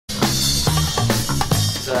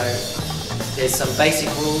So there's some basic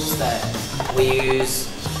rules that we use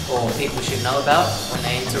or people should know about when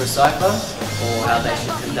they enter a cypher, or how they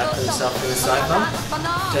should conduct themselves in a cypher.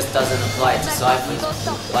 Just doesn't apply to ciphers, it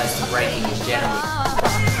applies to breaking in general.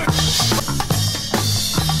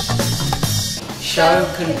 Show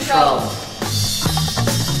control.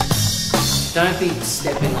 Don't be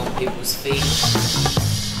stepping on people's feet.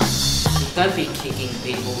 Don't be kicking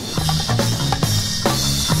people.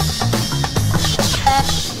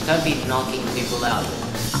 Don't be knocking people out.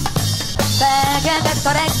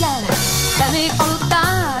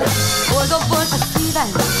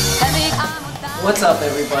 What's up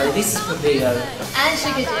everybody, this is Pepito and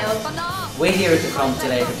SugaGill. We're here at the Crom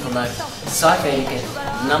today to promote Cypher Etiquette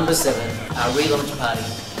number 7, our relaunch party.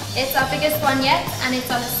 It's our biggest one yet, and it's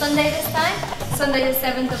on a Sunday this time, Sunday the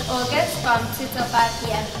 7th of August from 2 till 5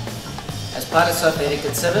 PM. As part of Cypher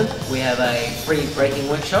Etiquette 7, we have a free breaking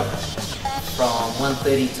workshop from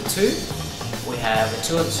 1:30 to 2. We have a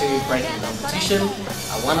 2-on-2 breaking competition,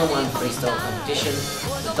 a 1-on-1 freestyle competition,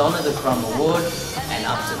 the Don of the Crom award, and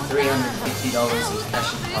up to $350 in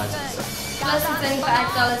cash and prizes. Plus it's only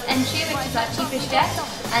 $5 entry, which is our cheapest yet,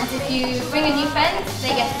 and if you bring a new friend,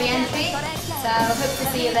 they get free entry, so hope to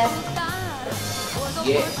see you there.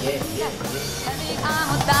 Yeah.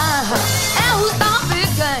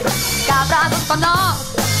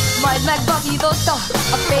 Majd megvakította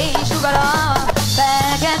a fénysugara,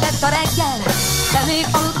 felkeltett a reggel, de még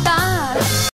aludt